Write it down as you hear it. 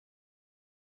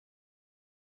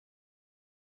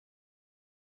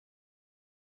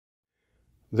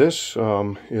This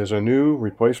is a new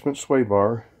replacement sway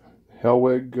bar,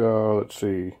 Hellwig, let's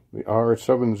see, the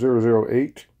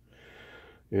R7008.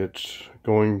 It's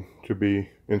going to be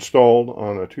installed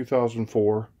on a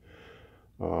 2004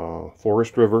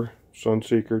 Forest River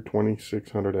Sunseeker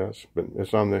 2600S, but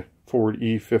it's on the Ford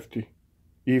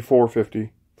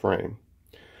E450 frame.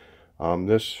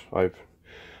 This, I've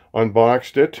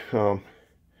unboxed it,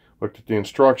 looked at the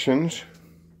instructions.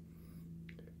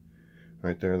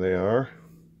 Right there they are.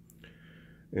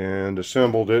 And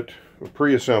assembled it,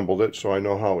 pre-assembled it, so I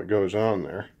know how it goes on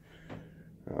there.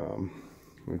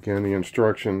 Again, the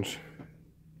instructions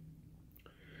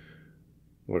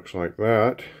looks like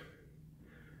that.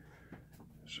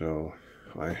 So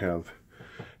I have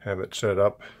it set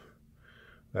up.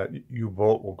 That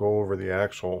U-bolt will go over the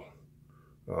axle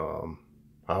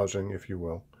housing, if you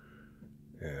will,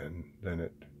 and then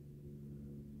it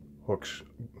hooks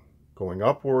going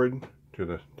upward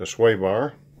to the sway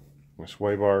bar. The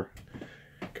sway bar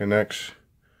connects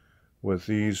with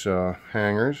these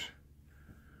hangers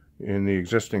in the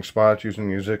existing spots using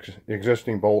the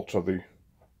existing bolts of the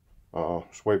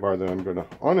sway bar that I'm going to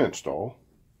uninstall.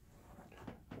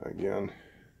 Again,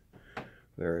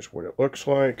 there's what it looks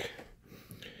like.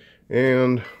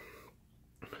 And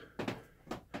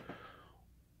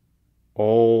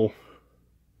all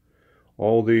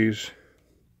these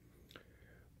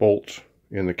bolts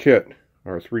in the kit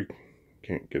are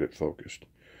can't get it focused,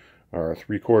 are a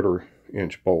 3/4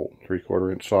 inch bolt,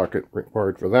 3/4 inch socket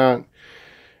required for that.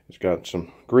 It's got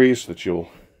some grease that you'll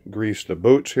grease the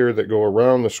boots here that go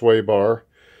around the sway bar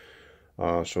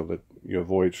so that you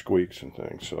avoid squeaks and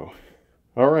things. So,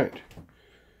 all right.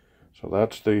 So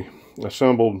that's the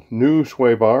assembled new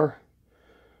sway bar.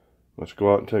 Let's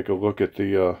go out and take a look at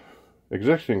the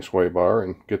existing sway bar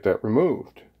and get that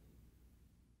removed.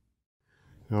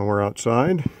 Now we're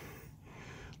outside,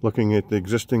 looking at the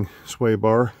existing sway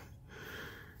bar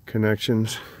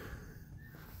connections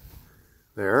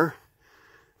there.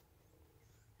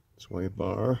 Sway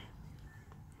bar.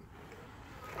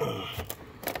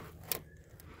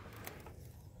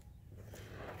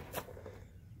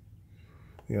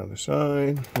 The other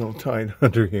side, a little tight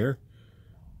under here.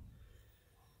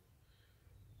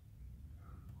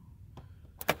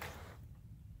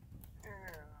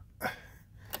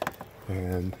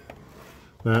 And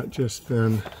that just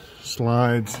then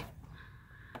slides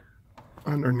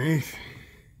underneath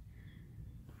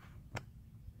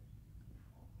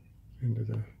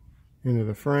into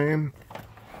the frame.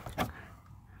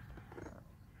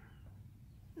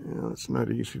 Yeah, it's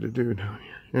not easy to do down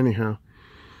here. Anyhow,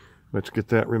 let's get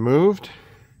that removed.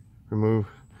 Remove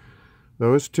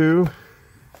those two.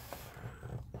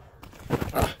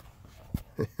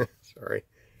 Sorry.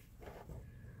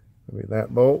 Maybe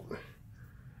that bolt.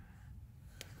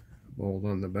 Bolt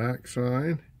on the back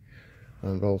side,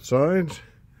 on both sides.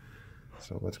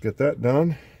 So let's get that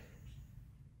done.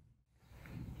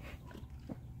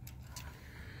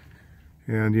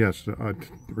 And yes, it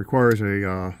requires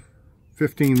a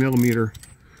 15 millimeter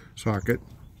socket.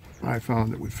 I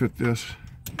found it would fit this.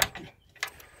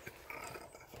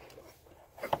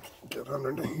 Get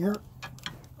under here.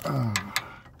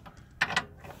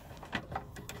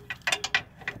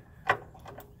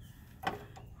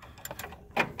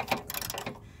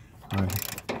 I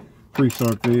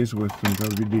pre-soak these with some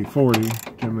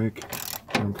WD-40 to make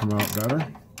them come out better.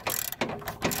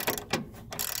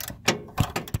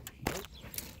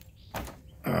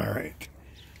 Alright,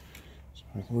 so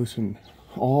I've loosened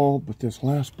all but this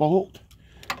last bolt.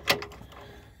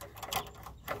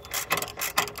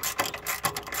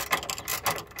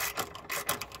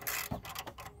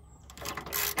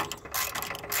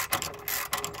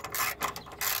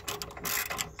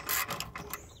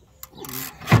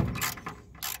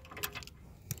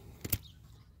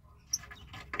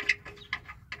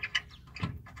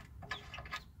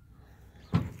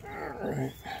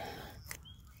 Alright.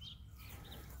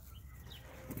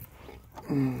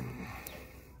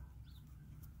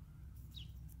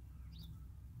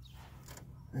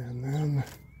 And then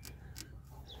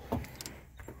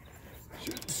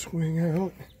should swing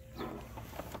out.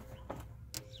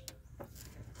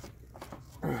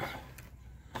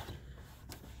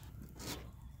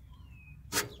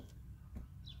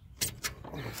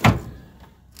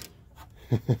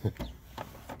 There's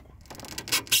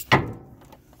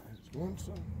one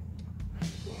side.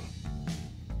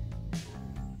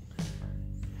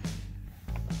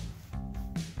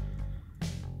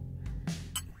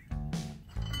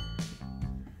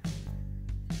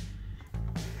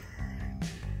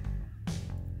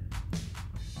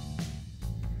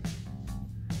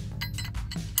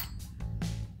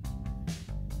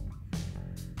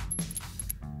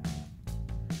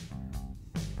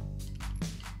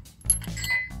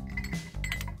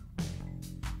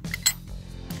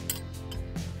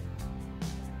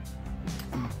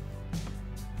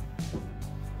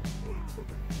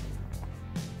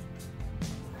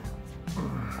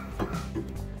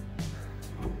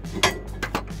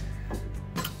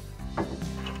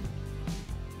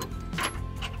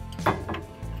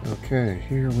 Okay,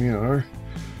 here we are.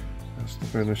 That's the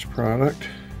finished product.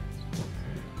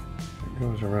 It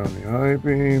goes around the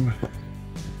I-beam.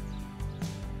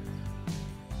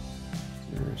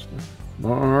 There's the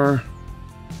bar.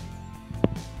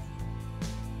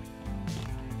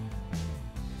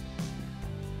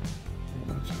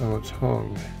 That's how it's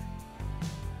hung,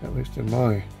 at least in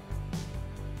my.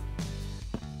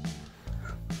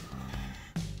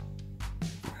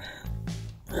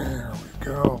 There we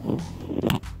go.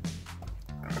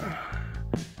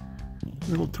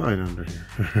 A little tight under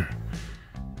here.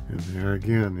 And there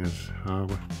again is how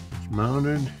it's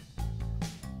mounted.